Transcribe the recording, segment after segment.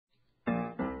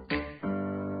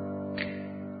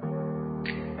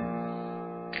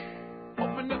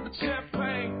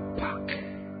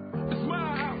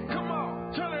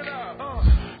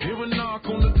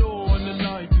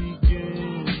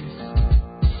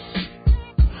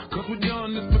we've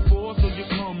done this before, so you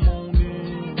come on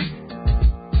in.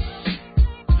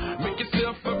 Make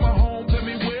yourself at my home, tell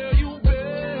me where you've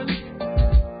been.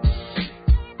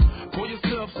 Pour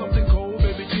yourself something cold,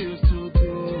 baby, cheers to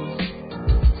this.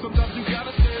 Sometimes you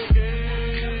gotta stay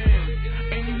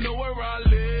in, and you know where I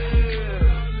live.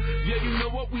 Yeah, you know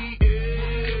what we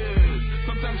is.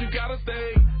 Sometimes you gotta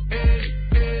stay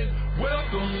in.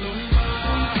 Welcome to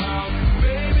my house,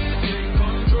 baby, take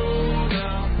control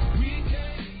now. We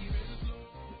can't even slow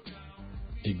down.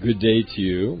 A good day to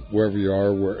you, wherever you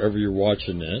are, wherever you're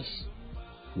watching this.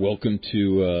 Welcome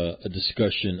to a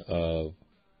discussion of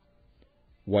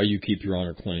why you keep your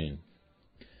honor clean.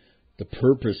 The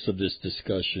purpose of this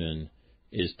discussion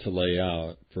is to lay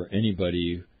out for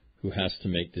anybody who has to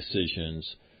make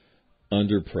decisions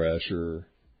under pressure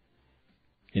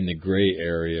in the gray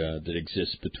area that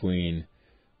exists between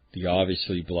the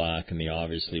obviously black and the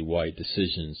obviously white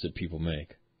decisions that people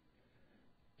make.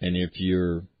 And if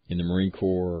you're in the Marine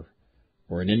Corps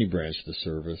or in any branch of the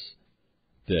service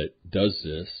that does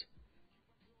this,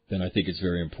 then I think it's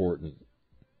very important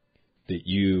that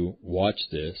you watch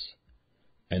this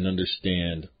and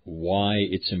understand why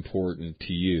it's important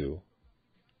to you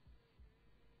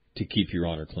to keep your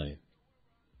honor clean.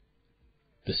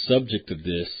 The subject of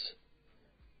this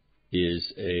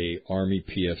is a Army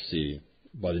PFC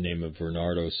by the name of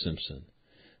Varnado Simpson.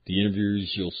 The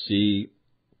interviews you'll see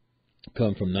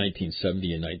come from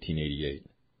 1970 and 1988.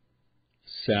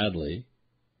 Sadly,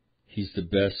 he's the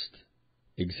best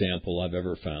example I've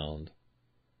ever found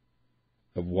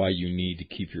of why you need to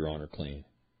keep your honor clean.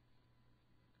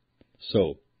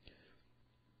 So,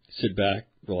 sit back,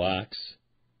 relax,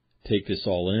 take this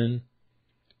all in,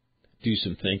 do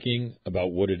some thinking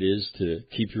about what it is to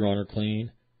keep your honor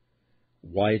clean,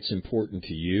 why it's important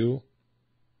to you,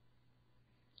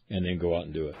 and then go out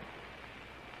and do it.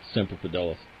 Semper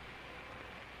Fidelis.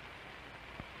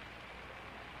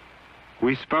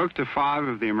 We spoke to 5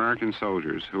 of the American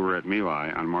soldiers who were at My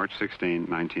Lai on March 16,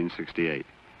 1968.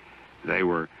 They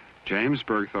were James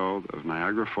Berthold of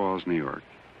Niagara Falls, New York,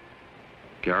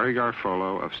 Gary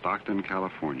Garfolo of Stockton,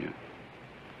 California,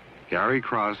 Gary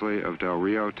Crosley of Del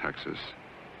Rio, Texas,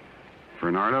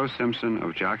 Varnado Simpson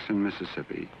of Jackson,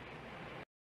 Mississippi,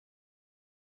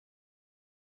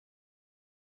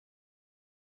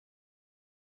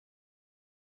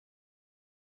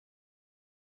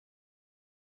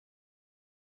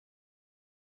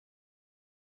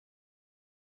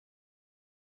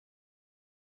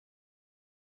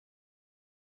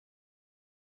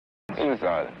 He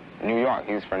was New York.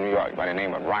 He was from New York by the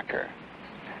name of Rocker.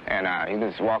 And he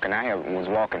was walking, I was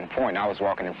walking point. I was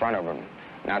walking in front of him.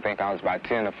 And I think I was about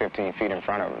 10 or 15 feet in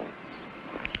front of him.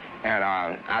 And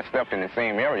I stepped in the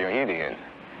same area he did.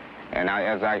 And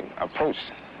as I approached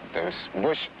this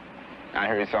bush, I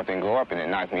heard something go up and it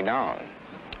knocked me down.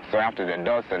 So after the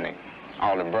dust and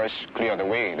all the brush cleared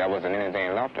away, there wasn't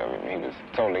anything left of him. He was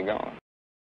totally gone.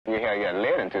 We had got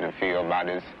led into the field by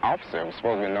this officer who was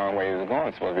supposed to be knowing where he was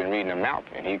going, supposed to be reading a map,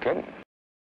 and he couldn't.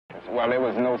 Well, there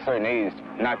was no certain age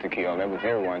not to kill. There was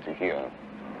everyone to kill.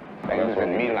 It was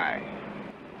in My Lai,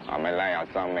 or My Lai, or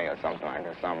something like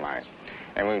that,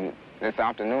 And this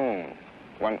afternoon,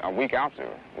 a week after,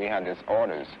 we had these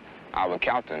orders. Our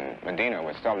Captain Medina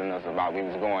was telling us about we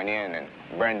was going in and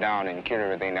burn down and kill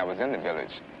everything that was in the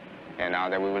village. And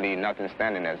that we would leave nothing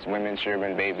standing. That's women,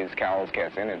 children, babies, cows,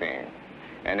 cats, anything.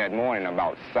 And that morning,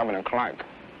 about 7 o'clock,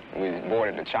 we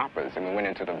boarded the choppers and we went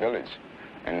into the village.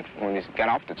 And when we got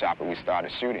off the chopper, we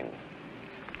started shooting.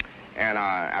 And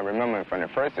I remember from the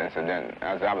first incident,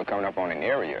 as I was coming up on an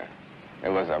area,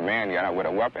 there was a man got out with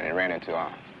a weapon and ran into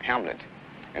a hamlet.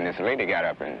 And this lady got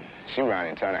up and she ran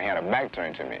and turned, had her back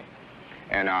turned to me.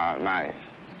 And my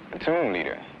platoon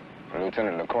leader,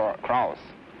 Lieutenant Cross,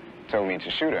 told me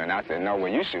to shoot her. And I said, no,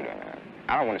 well, you shoot her, man.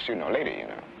 I don't want to shoot no lady, you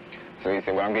know. So he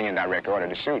said, well, I'm getting a direct order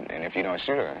to shoot, and if you don't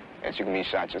shoot her, that you can be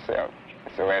shot yourself.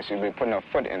 So as she was putting her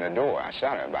foot in the door, I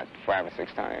shot her about 5 or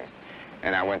 6 times.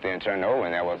 And I went there and turned her over,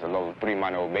 and there was a little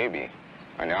 3-month-old baby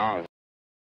on the arms,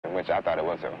 which I thought it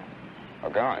was a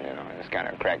gun, you know, and it kind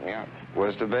of cracked me up.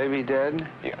 Was the baby dead?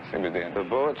 Yes, it was dead. The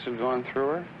bullets had gone through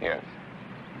her? Yes.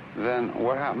 Then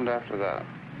what happened after that?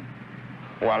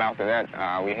 Well, after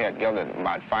that, we had gathered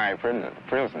about 5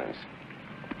 prisoners,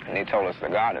 and they told us to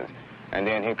guard us. And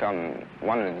then here come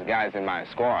one of the guys in my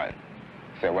squad,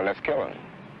 said, well, let's kill him.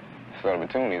 So the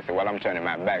platoon leader said, well, I'm turning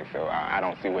my back, so I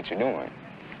don't see what you're doing.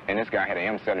 And this guy had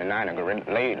an M79, a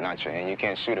grenade launcher, and you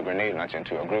can't shoot a grenade launcher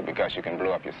into a group because you can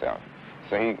blow up yourself.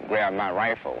 So he grabbed my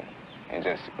rifle and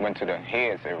just went to the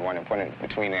heads of everyone and put it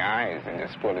between their eyes and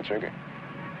just pulled the trigger.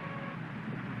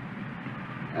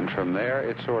 And from there,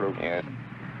 it sort of... Yes.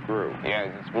 grew. Yeah,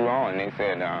 it just grew on. And they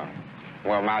said,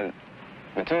 well, my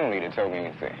platoon leader told me,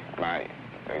 he said, my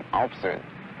officer,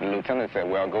 the lieutenant said,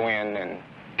 well, go in and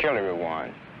kill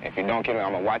everyone. If you don't kill them,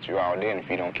 I'm going to watch you all day, and if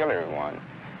you don't kill everyone,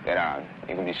 that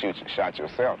you can be shot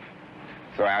yourself.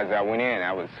 So as I went in,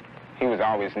 he was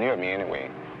always near me anyway.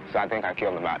 So I think I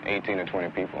killed about 18 or 20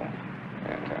 people.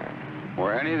 And,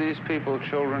 were any of these people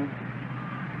children?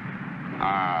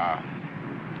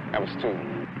 that was 2,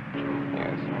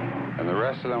 yes. And the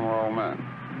rest of them were old men?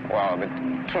 Well,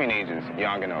 between ages,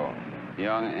 young and old.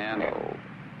 Young and old.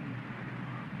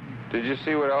 Did you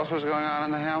see what else was going on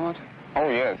in the hamlet? Oh,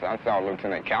 yes. I saw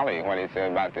Lieutenant Kelly when he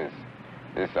said about this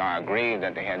grave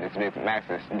that they had, this big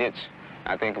massive ditch.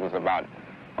 I think it was about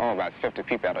 50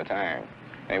 people at a time.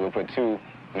 They would put 2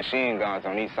 machine guns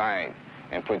on each side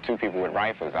and put 2 people with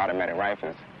rifles, automatic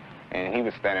rifles. And he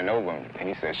was standing over them, and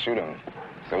he said, shoot them.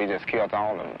 So he just killed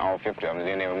all of them, all 50 of them. And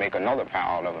then they would make another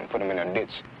pile of them, put them in a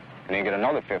ditch, and then get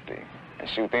another 50 and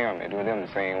shoot them and do them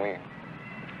the same way.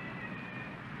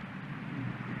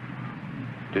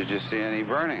 Did you see any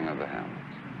burning of the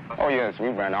hamlets? Oh, yes, we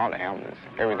burned all the hamlets.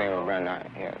 Everything was burned out,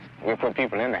 yes. We put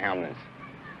people in the hamlets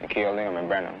and kill them and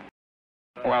burn them.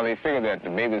 Well, they figured that the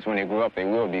babies, when they grow up, they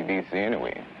will be VC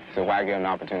anyway. So why give them the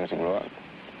opportunity to grow up?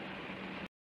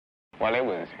 Well, it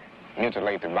was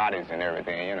mutilate their bodies and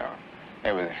everything, you know.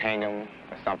 It was hang them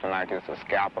or something like this, or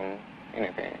scalp them,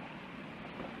 anything.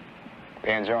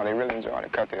 They really enjoyed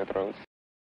it, cut their throats.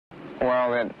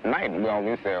 Well, at night, well,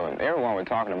 we said, everyone was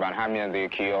talking about how many they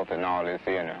killed and all this,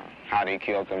 you know, how they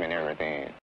killed them and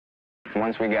everything.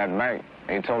 Once we got back,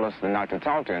 they told us not to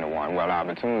talk to anyone. Well, our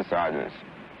platoon sergeants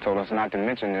told us not to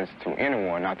mention this to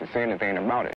anyone, not to say anything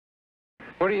about it.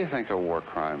 What do you think a war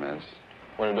crime is?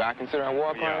 What do I consider a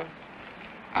war crime?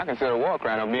 I consider a war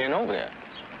crime of being over there.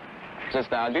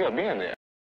 Just the idea of being there.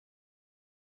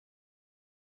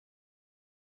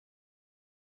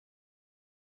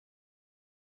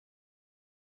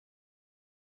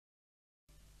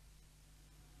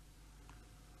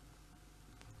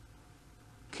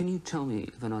 Can you tell me,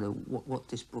 Varnado, what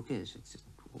this book is?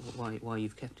 Why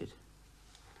you've kept it?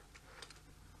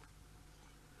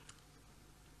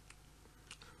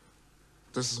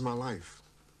 This is my life.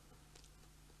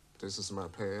 This is my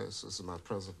past, this is my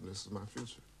present, this is my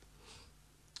future.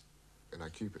 And I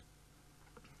keep it,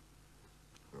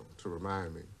 you know, to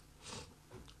remind me.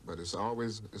 But it's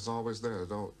always there.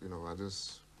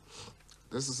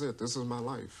 This is it. This is my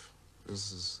life.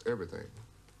 This is everything.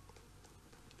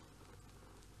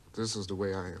 This is the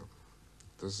way I am.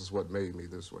 This is what made me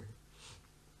this way.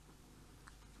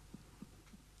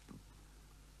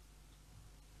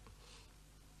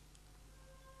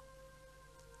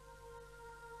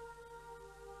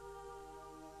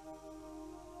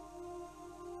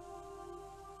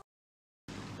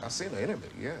 I've seen the enemy,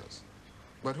 yes.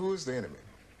 But who is the enemy?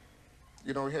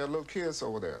 You know, you had little kids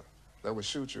over there that would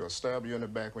shoot you or stab you in the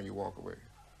back when you walk away.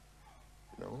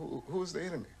 You know, who's the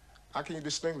enemy? How can you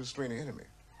distinguish between the enemy?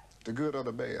 The good or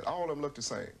the bad? All of them look the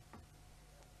same.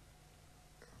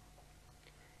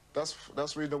 That's the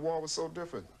reason the war was so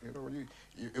different. You know,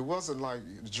 it wasn't like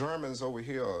the Germans over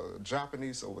here or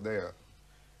Japanese over there.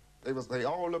 They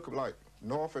all look alike,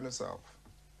 North and the South.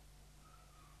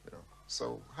 You know,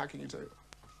 so how can you tell?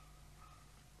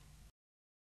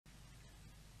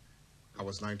 I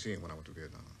was 19 when I went to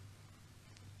Vietnam.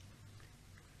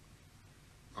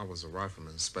 I was a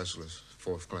rifleman specialist,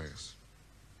 4th class.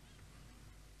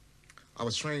 I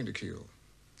was trained to kill,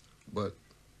 but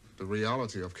the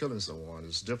reality of killing someone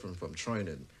is different from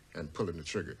training and pulling the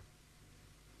trigger.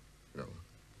 You know.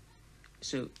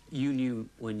 So you knew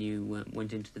when you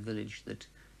went into the village that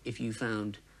if you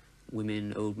found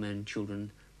women, old men,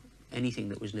 children, anything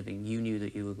that was living, you knew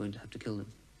that you were going to have to kill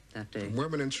them that day? From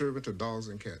women and children to dogs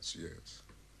and cats, yes.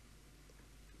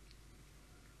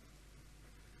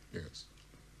 Yes.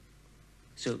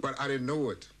 So, but I didn't know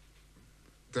it,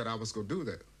 that I was going to do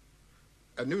that.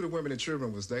 I knew the women and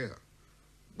children was there,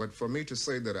 but for me to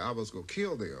say that I was going to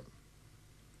kill them,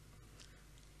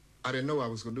 I didn't know I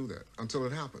was going to do that until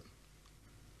it happened.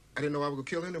 I didn't know I was going to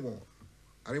kill anyone.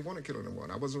 I didn't want to kill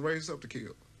anyone. I wasn't raised up to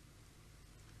kill.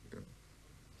 You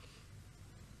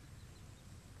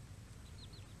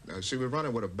know. Now, she was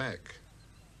running with her back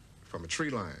from a tree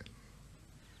line,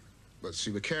 but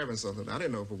she was carrying something. I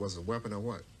didn't know if it was a weapon or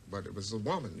what, but it was a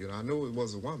woman. You know, I knew it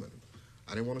was a woman.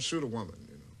 I didn't want to shoot a woman,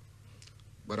 you know,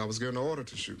 but I was given an order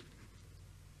to shoot.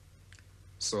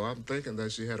 So I'm thinking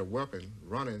that she had a weapon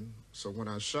running, so when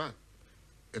I shot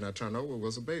and I turned over, it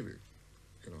was a baby.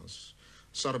 You know,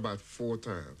 shot about 4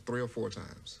 times, 3 or 4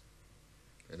 times.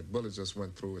 And the bullet just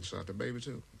went through and shot the baby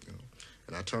too, you know.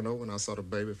 And I turned over and I saw the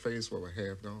baby face was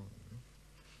half gone. You know?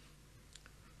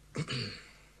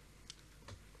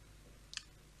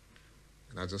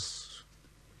 And I just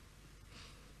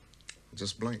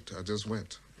blinked. I just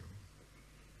went.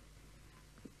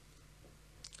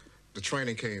 The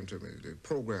training came to me, the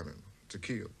programming to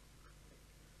kill.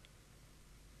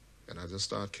 And I just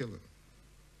started killing.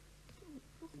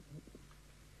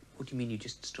 What do you mean you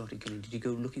just started killing? Did you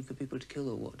go looking for people to kill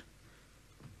or what?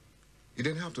 You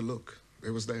didn't have to look.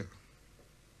 They was there.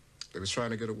 They was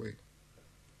trying to get away.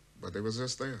 But they was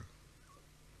just there.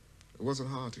 It wasn't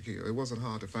hard to kill. It wasn't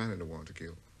hard to find anyone to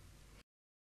kill.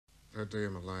 That day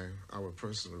in my life, I was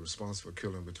personally responsible for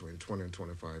killing between 20 and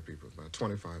 25 people, about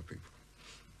 25 people,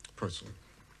 personally.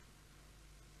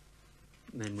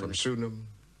 Men, From shooting them,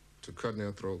 to cutting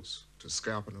their throats, to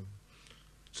scalping them,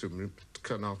 to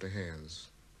cutting off their hands,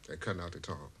 and cutting out their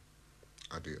tongue.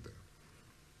 I did that.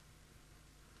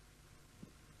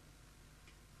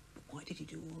 Why did you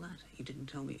do all that? You didn't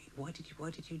tell me. Why did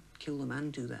you kill them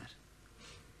and do that?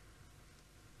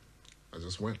 I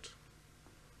just went.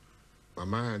 My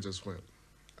mind just went.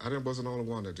 I wasn't the only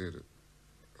one that did it.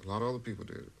 A lot of other people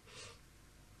did it.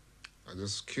 I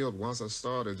just killed. Once I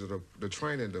started the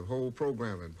training, the whole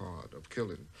programming part of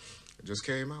killing, it just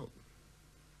came out.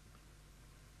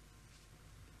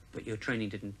 But your training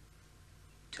didn't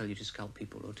tell you to scalp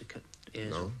people or to cut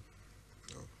ears? No.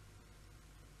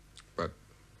 But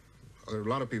a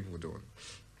lot of people were doing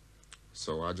it.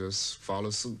 So I just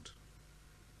followed suit.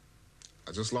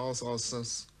 I just lost all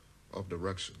sense of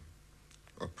direction,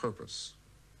 of purpose.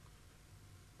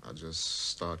 I just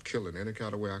started killing any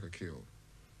kind of way I could kill.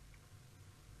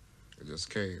 It just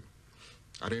came.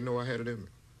 I didn't know I had it in me.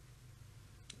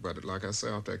 But like I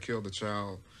said, after I killed the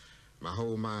child, my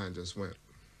whole mind just went.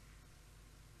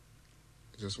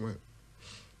 It just went.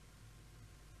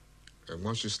 And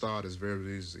once you start, it's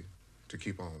very easy to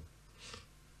keep on.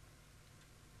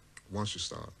 Once you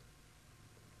start.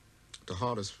 The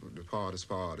hardest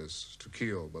part is to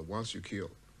kill, but once you kill,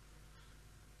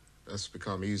 that's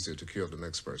become easier to kill the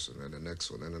next person and the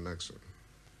next one and the next one.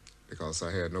 Because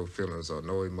I had no feelings or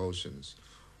no emotions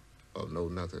or no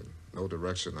nothing, no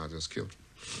direction, I just killed them.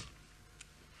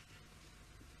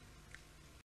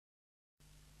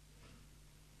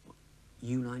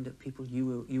 You lined up people?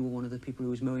 You were one of the people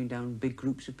who was mowing down big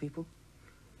groups of people?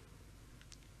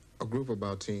 A group of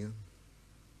about 10.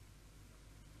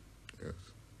 Yes.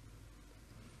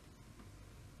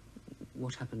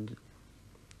 What happened?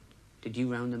 Did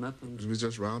you round them up? We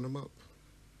just round them up,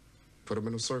 put them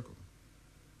in a circle,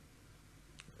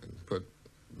 and put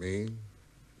me,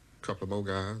 a couple of more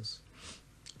guys,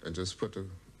 and just put the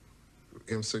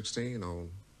M16 on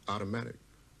automatic.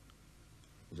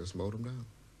 Just mowed them down.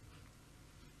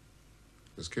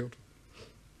 Just killed them.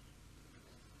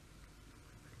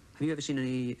 Have you ever seen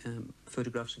any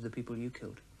photographs of the people you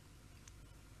killed?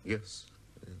 Yes,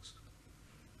 yes.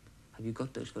 Have you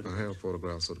got those photographs? I have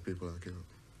photographs of the people I killed.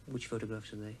 Which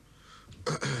photographs are they?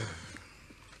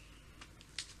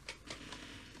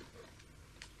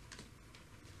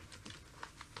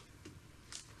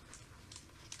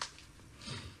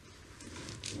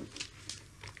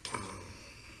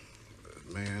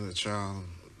 A man, a child,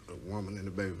 a woman, and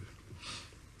a baby.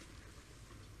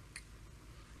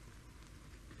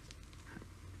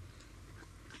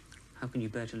 How can you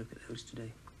bear to look at those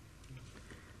today?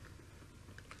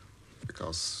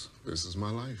 Because this is my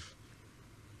life.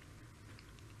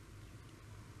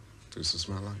 This is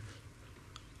my life.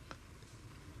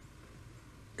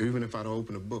 Even if I don't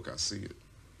open a book, I see it.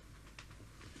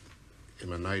 In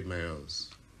my nightmares.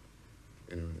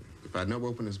 If I never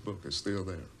open this book, it's still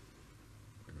there.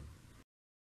 You know.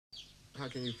 How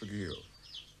can you forgive?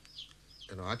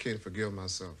 You know, I can't forgive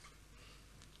myself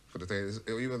for the things,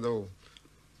 even though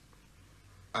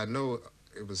I know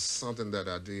it was something that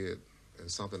I did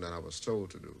and something that I was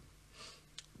told to do.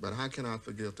 But how can I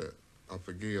forgive that? I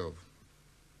forgive.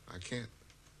 I can't.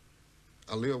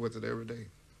 I live with it every day.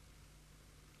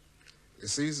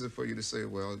 It's easy for you to say,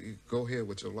 well, you go ahead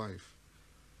with your life.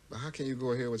 But how can you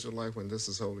go ahead with your life when this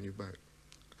is holding you back?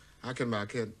 I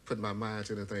can't put my mind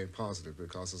to anything positive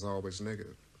because it's always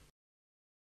negative.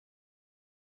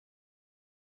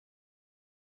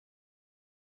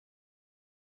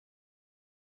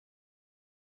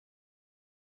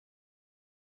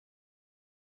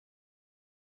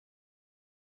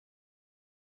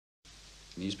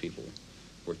 These people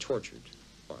were tortured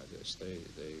by this. They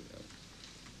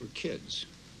were kids,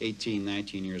 18,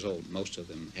 19 years old. Most of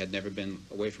them had never been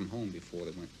away from home before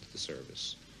they went to the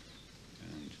service.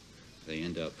 And they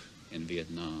end up in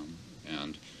Vietnam.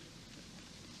 And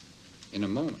in a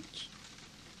moment,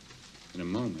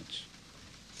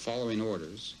 following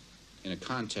orders, in a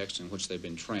context in which they've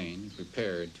been trained,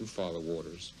 prepared to follow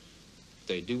orders,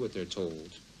 They do what they're told,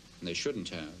 and they shouldn't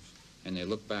have, and they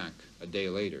look back a day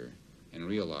later and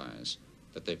realize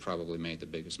that they probably made the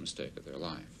biggest mistake of their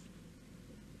life.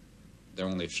 There are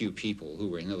only a few people who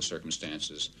were in those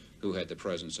circumstances who had the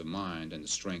presence of mind and the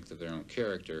strength of their own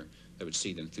character that would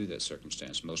see them through that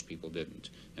circumstance. Most people didn't.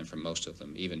 And for most of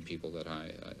them, even people that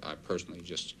I personally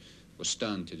just was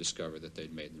stunned to discover that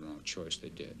they'd made the wrong choice, they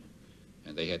did.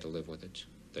 And they had to live with it.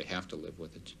 They have to live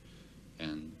with it.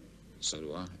 And so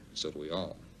do I. So do we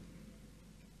all.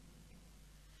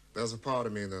 There's a part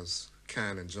of me that's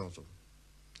kind and gentle.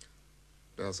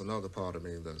 There's another part of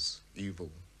me that's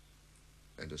evil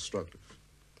and destructive.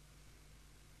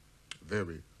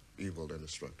 Very evil and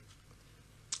destructive.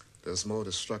 There's more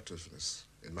destructiveness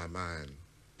in my mind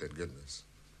than goodness.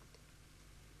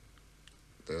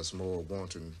 There's more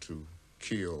wanting to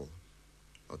kill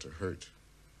or to hurt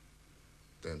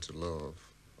than to love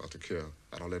or to care.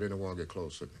 I don't let anyone get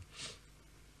close to me.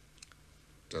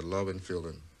 That loving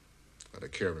feeling or the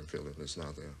caring feeling is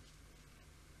not there.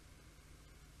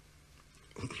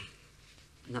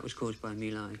 And that was caused by My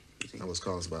Lai, you think? That was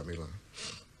caused by My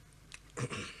Lai.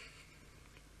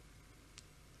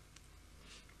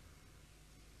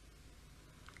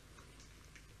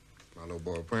 My little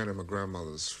boy playing in my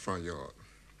grandmother's front yard,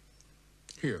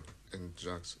 here in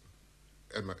Jackson,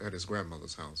 at his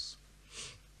grandmother's house.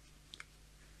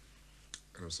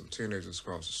 And there were some teenagers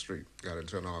across the street, got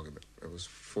into an argument. It was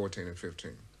 14 and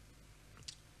 15.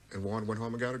 And one went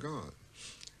home and got a gun.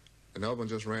 And the other one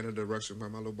just ran in the direction where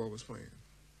my little boy was playing.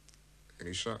 And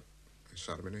he shot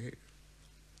him in the head.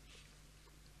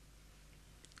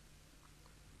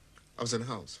 I was in the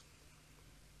house.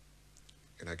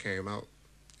 And I came out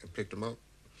and picked him up.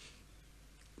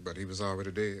 But he was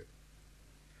already dead.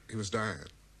 He was dying.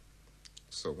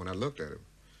 So when I looked at him,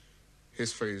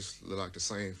 his face looked like the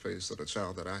same face of the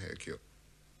child that I had killed.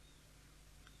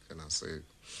 And I said,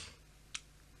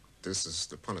 this is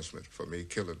the punishment for me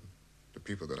killing the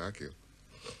people that I killed.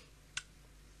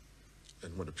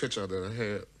 And when the picture that I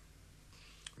had,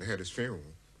 they had his funeral.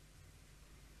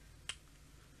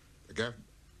 I got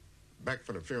back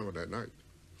from the funeral that night.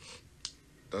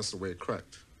 That's the way it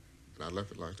cracked. And I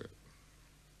left it like that.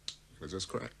 It just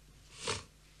cracked.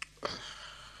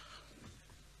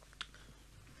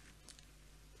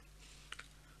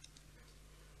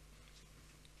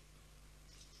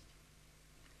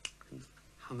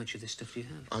 How much of this stuff do you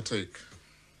have? I take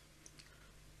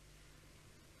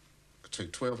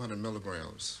 1,200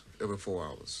 milligrams every 4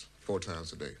 hours, 4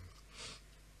 times a day,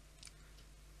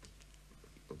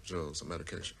 of drugs and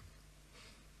medication.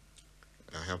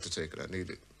 I have to take it. I need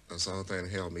it. That's the only thing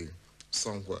that held me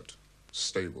somewhat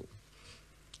stable.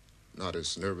 Not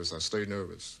as nervous. I stay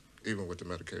nervous, even with the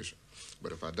medication.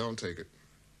 But if I don't take it,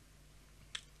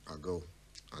 I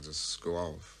just go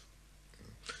off.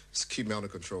 Just keep me under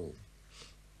control.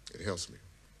 It helps me.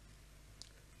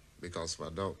 Because if I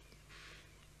don't,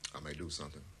 I may do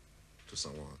something to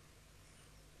someone.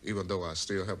 Even though I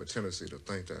still have a tendency to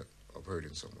think that of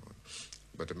hurting someone.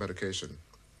 But the medication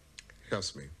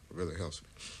helps me, really helps me.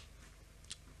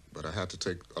 But I have to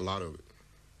take a lot of it.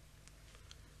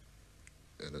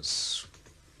 And it's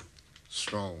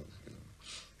strong, you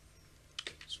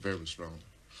know. It's very strong.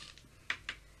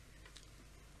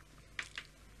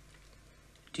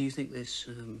 Do you think this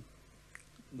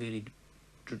really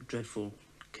dreadful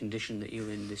condition that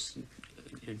you're in, this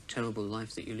terrible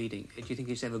life that you're leading, do you think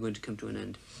it's ever going to come to an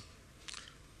end?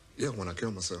 Yeah, when I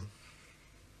kill myself.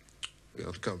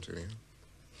 It'll come to an end.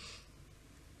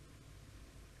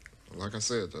 Like I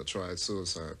said, I tried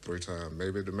suicide 3 times.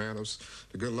 Maybe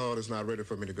the good Lord is not ready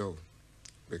for me to go,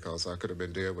 because I could have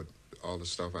been dead with all the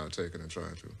stuff I had taken and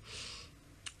tried to.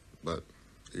 But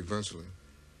eventually,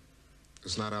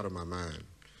 it's not out of my mind.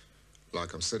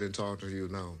 Like I'm sitting talking to you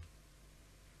now.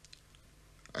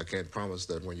 I can't promise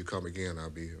that when you come again, I'll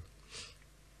be here.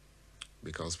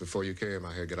 Because before you came,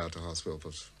 I had to get out the hospital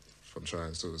from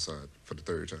trying suicide for the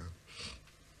 3rd time.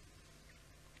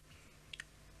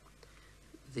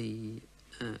 The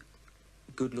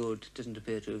good Lord doesn't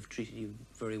appear to have treated you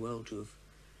very well, to have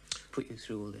put you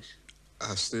through all this.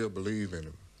 I still believe in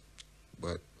him,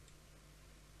 but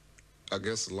I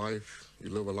guess life, you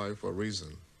live a life for a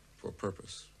reason, for a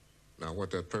purpose. Now,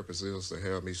 what that purpose is to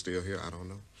have me still here, I don't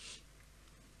know.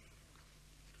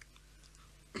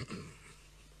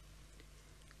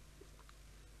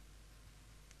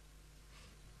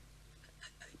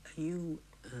 Are you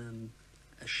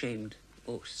ashamed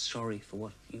or sorry for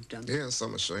what you've done? Yes,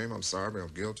 I'm ashamed, I'm sorry, I'm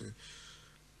guilty.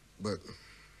 But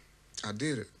I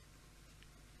did it.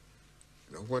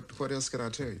 You know, what else can I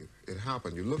tell you? It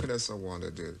happened. You're looking at someone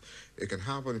that did it. It can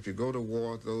happen if you go to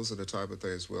war. Those are the type of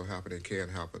things will happen. It can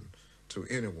happen to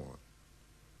anyone.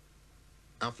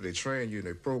 After they train you and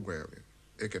they program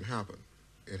you, it can happen.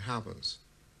 It happens.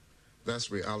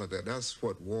 That's reality. That's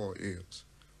what war is.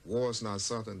 War is not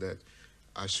something that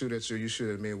I shoot at you, you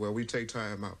shoot at me. Well, we take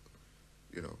time out.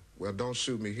 You know, well, don't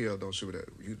shoot me here, don't shoot me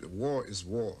there. War is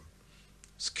war.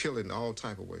 It's killing in all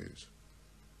type of ways.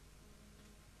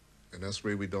 And that's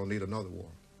where we don't need another war.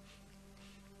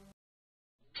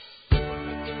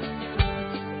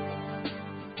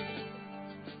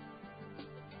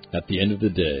 At the end of the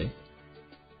day,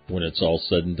 when it's all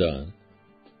said and done,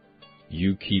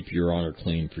 you keep your honor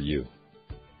clean for you.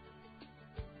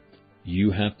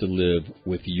 You have to live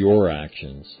with your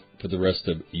actions for the rest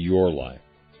of your life.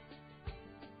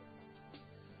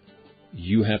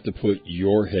 You have to put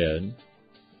your head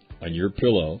on your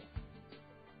pillow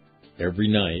every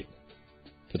night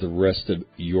for the rest of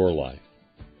your life.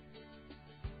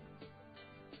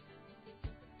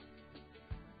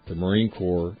 The Marine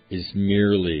Corps is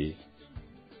merely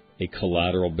a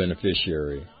collateral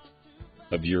beneficiary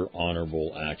of your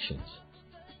honorable actions.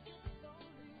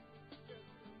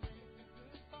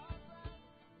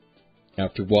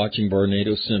 After watching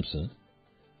Varnado Simpson,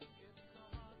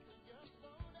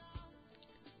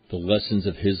 the lessons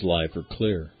of his life are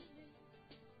clear.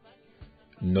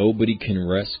 Nobody can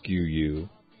rescue you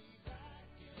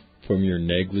from your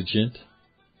negligent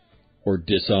or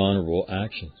dishonorable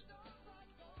actions.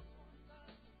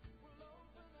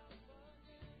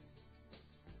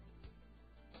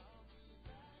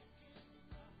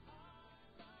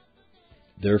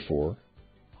 Therefore,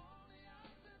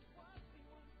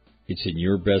 it's in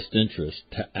your best interest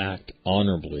to act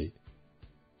honorably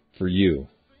for you.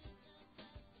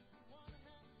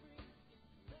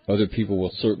 Other people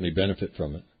will certainly benefit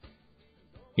from it.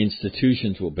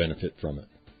 Institutions will benefit from it.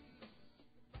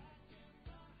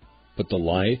 But the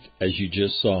life, as you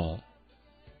just saw,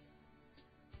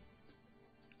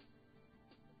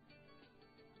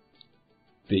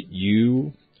 that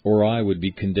you or I would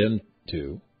be condemned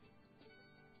to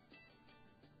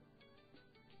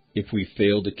if we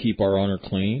fail to keep our honor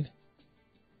clean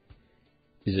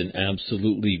is an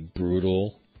absolutely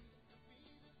brutal,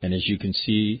 and as you can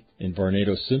see in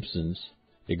Varnado Simpson's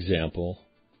example,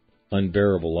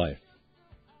 unbearable life.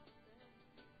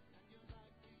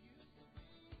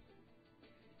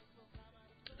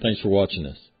 Thanks for watching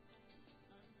this.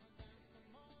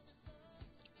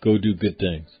 Go do good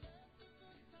things.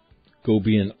 Go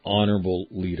be an honorable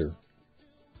leader.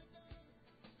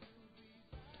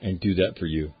 And do that for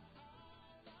you.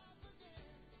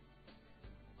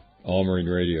 All Marine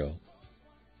Radio.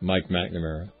 Mike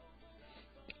McNamara.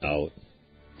 Out.